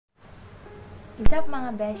What's up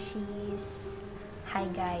mga Beshies? Hi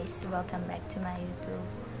guys! Welcome back to my YouTube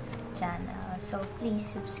channel. So please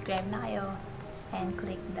subscribe na kayo and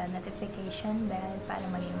click the notification bell para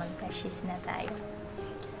maging mag-Beshies na tayo.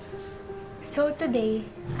 So today,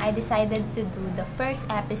 I decided to do the first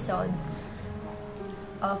episode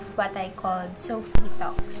of what I called Sophy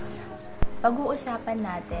Talks. Pag-uusapan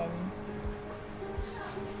natin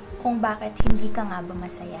kung bakit hindi ka nga ba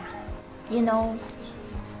masaya. You know,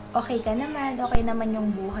 okay ka naman, okay naman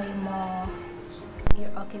yung buhay mo.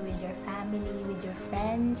 You're okay with your family, with your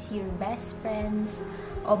friends, your best friends,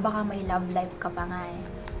 o baka may love life ka pa nga eh.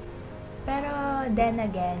 Pero then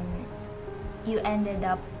again, you ended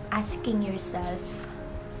up asking yourself,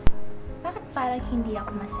 bakit parang hindi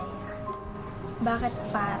ako masaya? Bakit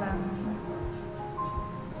parang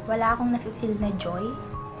wala akong nafe-feel na joy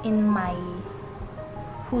in my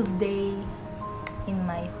whole day, in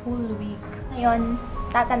my whole week? Ngayon,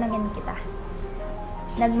 tatanungin kita,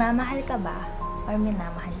 nagmamahal ka ba or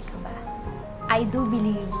minamahal ka ba? I do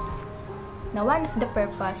believe na one of the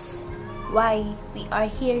purpose why we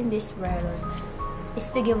are here in this world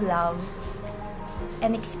is to give love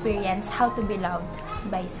and experience how to be loved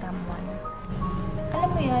by someone.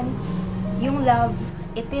 Alam mo yun, yung love,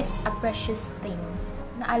 it is a precious thing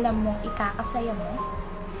na alam mong ikakasaya mo.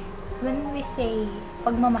 When we say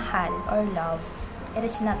pagmamahal or love, it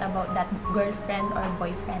is not about that girlfriend or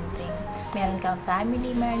boyfriend thing. Meron kang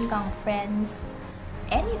family, meron kang friends,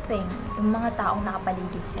 anything. Yung mga taong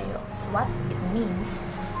nakapaligid sa'yo. It's what it means.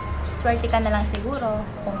 Swerte ka na lang siguro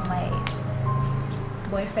kung may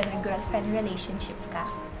boyfriend or girlfriend relationship ka.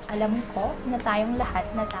 Alam ko na tayong lahat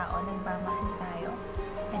na tao nagmamahal tayo.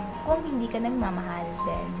 And kung hindi ka nagmamahal,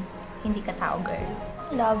 then hindi ka tao, girl.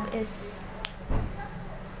 Love is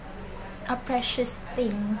a precious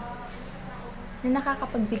thing na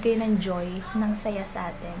nakakapagbigay ng joy, ng saya sa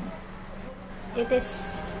atin. It is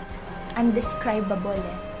undescribable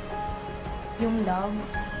eh. Yung love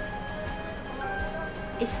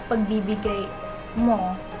is pagbibigay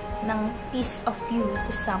mo ng piece of you to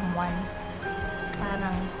someone.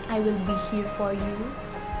 Parang, I will be here for you.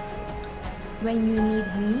 When you need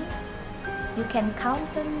me, you can count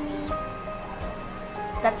on me.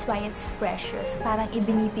 That's why it's precious. Parang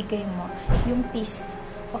ibinibigay mo yung piece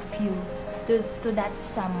of you to that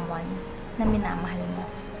someone na minamahal mo.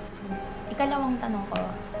 Ikalawang tanong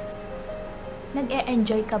ko,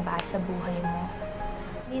 nag-e-enjoy ka ba sa buhay mo?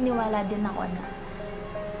 Niniwala din ako na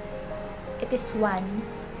it is one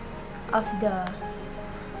of the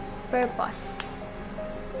purpose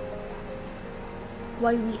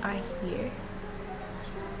why we are here.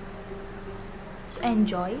 To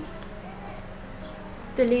enjoy,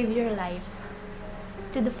 to live your life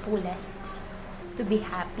to the fullest, to be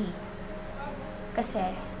happy. Kasi,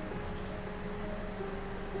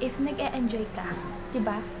 if nag-e-enjoy ka,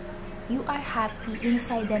 diba? You are happy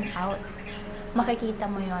inside and out.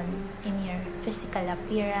 Makikita mo yon in your physical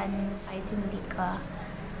appearance. Kahit hindi ka,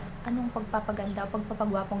 anong pagpapaganda o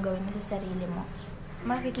pagpapagwapong gawin mo sa sarili mo.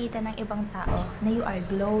 Makikita ng ibang tao na you are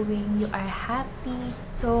glowing, you are happy.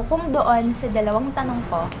 So, kung doon sa dalawang tanong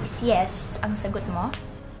ko is yes, ang sagot mo,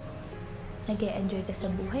 nag-e-enjoy ka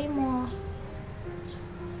sa buhay mo,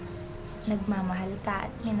 nagmamahal ka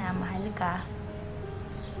at minamahal ka,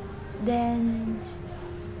 then,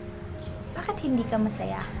 bakit hindi ka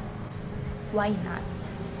masaya? Why not?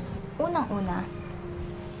 Unang-una,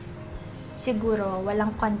 siguro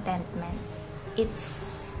walang contentment.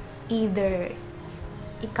 It's either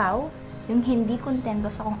ikaw, yung hindi kontento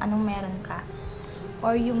sa kung anong meron ka,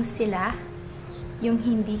 or yung sila, yung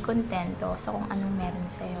hindi kontento sa kung anong meron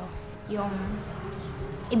sa'yo. Yung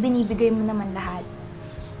ibinibigay mo naman lahat.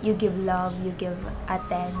 You give love, you give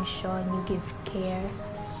attention, you give care.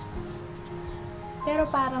 Pero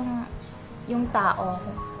parang yung tao,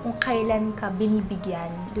 kung kailan ka binibigyan,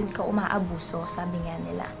 dun ka umaabuso, sabi nga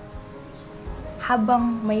nila.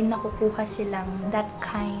 Habang may nakukuha silang that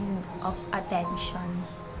kind of attention,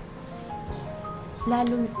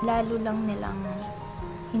 lalo lang nilang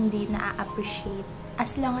hindi na-appreciate.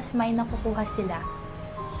 As long as may nakukuha sila,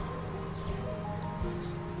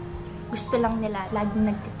 gusto lang nila laging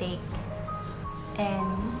nagtitake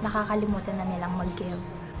and nakakalimutan na nilang mag-give.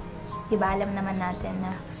 Diba, alam naman natin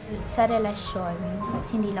na sa relasyon,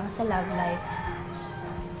 hindi lang sa love life,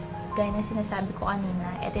 gaya ng sinasabi ko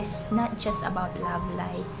kanina, it is not just about love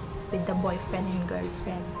life with the boyfriend and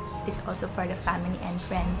girlfriend. It is also for the family and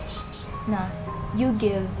friends na you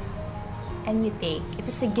give and you take.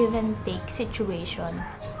 It is a give and take situation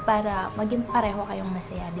para maging pareho kayong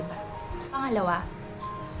masaya, diba? Pangalawa,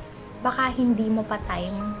 baka hindi mo pa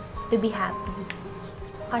time to be happy.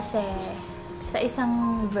 Kasi Sa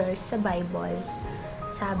isang verse sa Bible,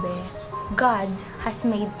 sabi, God has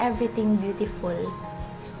made everything beautiful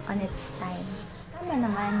on its time. Tama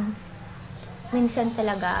naman. Minsan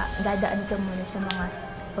talaga, dadaan ka muna sa mga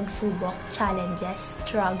pagsubok, challenges,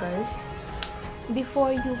 struggles.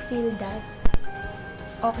 Before you feel that,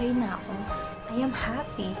 okay na ako. I am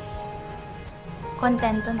happy.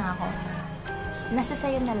 Kontento na ako. Nasa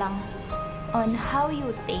sayo na lang on how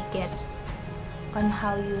you take it, on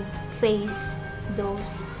how you face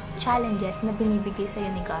those challenges na binibigay sa'yo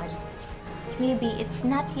ni God. Maybe it's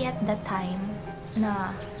not yet the time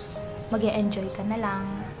na mag-e-enjoy ka na lang.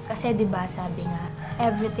 Kasi diba sabi nga,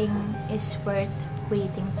 everything is worth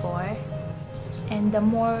waiting for. And the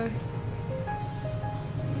more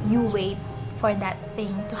you wait for that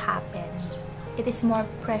thing to happen, it is more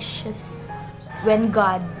precious when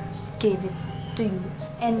God gave it to you.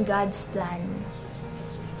 And God's plan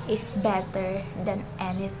is better than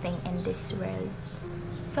anything in this world.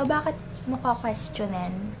 So bakit mo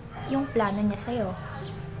ka-questionin yung plano niya sa'yo?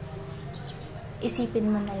 Isipin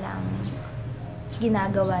mo na lang,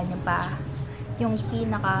 ginagawa niya pa yung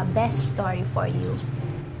pinaka best story for you.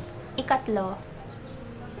 Ikatlo,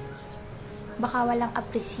 baka walang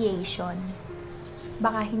appreciation.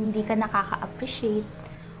 Baka hindi ka nakaka-appreciate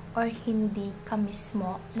or hindi ka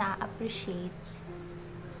mismo na-appreciate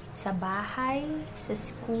sa bahay, sa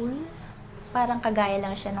school. Parang kagaya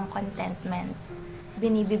lang siya ng contentment.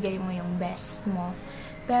 Binibigay mo yung best mo,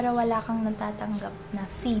 pero wala kang natatanggap na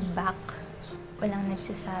feedback. Walang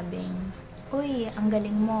nagsasabing, uy, ang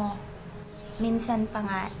galing mo. Minsan pa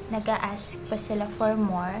nga, nag-a-ask pa sila for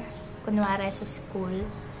more. Kunwari sa school,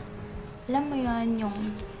 alam mo yon, yung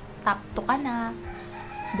top 2 ka na,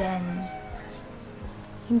 then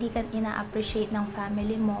hindi ka ina-appreciate ng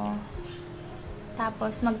family mo.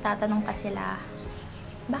 Tapos magtatanong ka sila,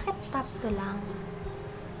 bakit top 2 lang?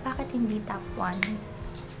 Bakit hindi top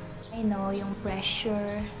 1? I know, yung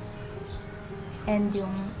pressure and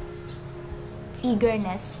yung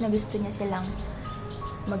eagerness na gusto niya silang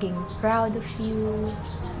maging proud of you.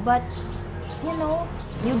 But, you know,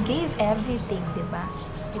 you gave everything, diba?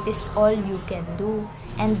 It is all you can do.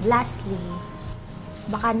 And lastly,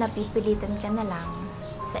 baka napipilitan ka na lang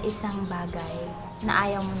sa isang bagay na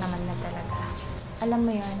ayaw mo naman na talaga. Alam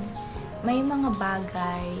mo yun, may mga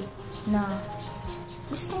bagay na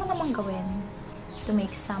gusto mo namang gawin to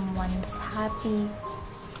make someone's happy.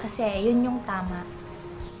 Kasi yun yung tama.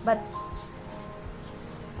 But,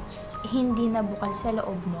 hindi na bukal sa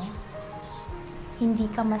loob mo, hindi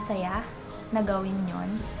ka masaya na gawin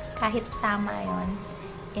yon, kahit tama yon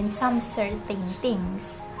in some certain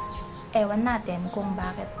things. Ewan natin kung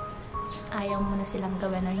bakit ayaw mo na silang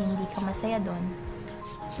gawin or hindi ka masaya doon.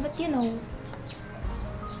 But you know,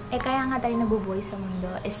 kaya nga tayo nabubuhay sa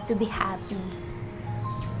mundo is to be happy.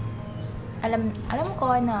 Alam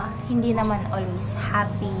ko na hindi naman always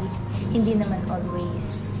happy, hindi naman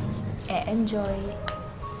always enjoy.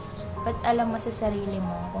 But alam mo sa sarili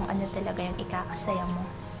mo kung ano talaga yung ikakasaya mo.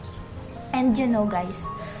 And you know guys,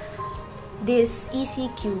 this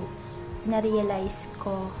ECQ, na-realize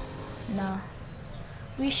ko na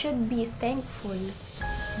we should be thankful.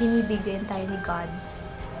 Binibigyan tayo ni God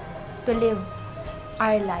to live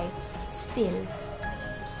our life still.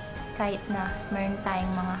 Kahit na meron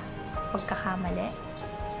tayong mga pagkakamali,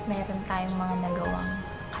 meron tayong mga nagawang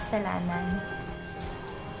kasalanan,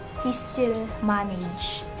 He still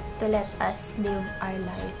managed to let us live our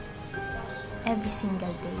life every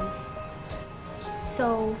single day.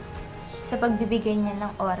 So, sa pagbibigay niya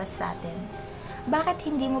ng oras sa atin, bakit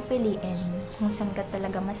hindi mo piliin kung saan ka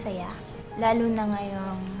talaga masaya? Lalo na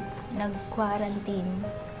ngayong nag-quarantine,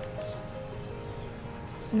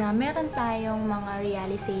 na meron tayong mga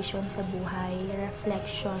realization sa buhay,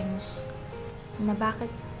 reflections, na bakit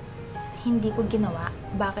hindi ko ginawa,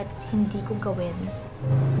 bakit hindi ko gawin.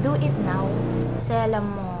 Do it now. Kasi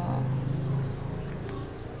alam mo,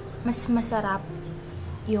 mas masarap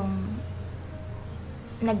yung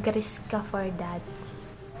nag-risk ka for that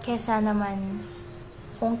kesa naman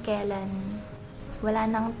kung kailan wala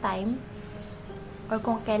nang time or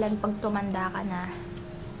kung kailan pag tumanda ka na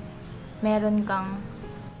meron kang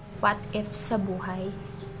what if sa buhay.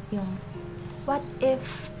 Yung what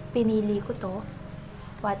if pinili ko to,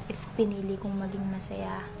 what if pinili kong maging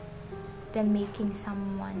masaya than making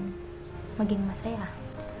someone maging masaya.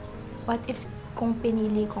 What if kung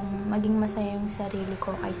pinili kong maging masaya yung sarili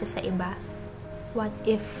ko kaysa sa iba? What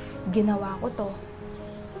if ginawa ko to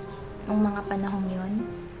nung mga panahong yun?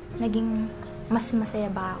 Naging mas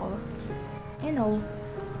masaya ba ako? You know,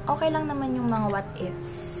 okay lang naman yung mga what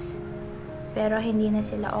ifs. Pero hindi na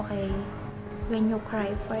sila okay when you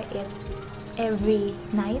cry for it every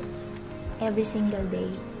night, every single day.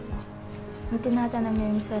 Kung tinatanong nyo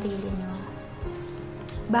yung sarili nyo,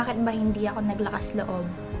 bakit ba hindi ako naglakas loob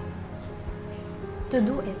to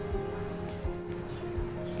do it?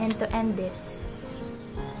 And to end this,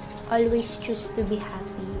 always choose to be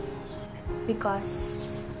happy,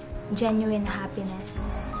 because genuine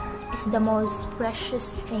happiness is the most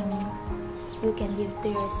precious thing you can give to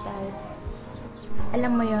yourself.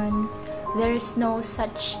 Alam mo yon, there is no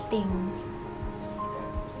such thing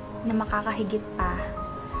na makakahigit pa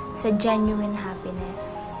sa genuine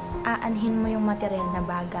happiness. Aanhin mo yung material na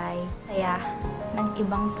bagay, saya ng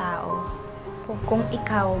ibang tao. Kung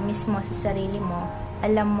ikaw mismo sa sarili mo,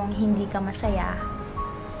 alam mong hindi ka masaya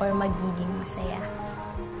or magiging masaya.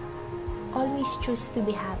 Always choose to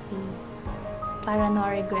be happy para no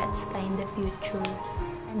regrets ka in the future.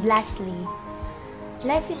 And lastly,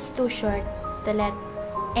 life is too short to let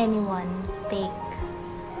anyone take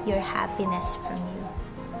your happiness from you.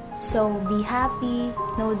 So be happy,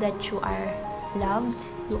 know that you are loved,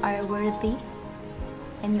 you are worthy,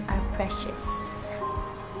 and you are precious.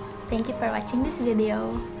 Thank you for watching this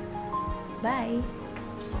video. Bye!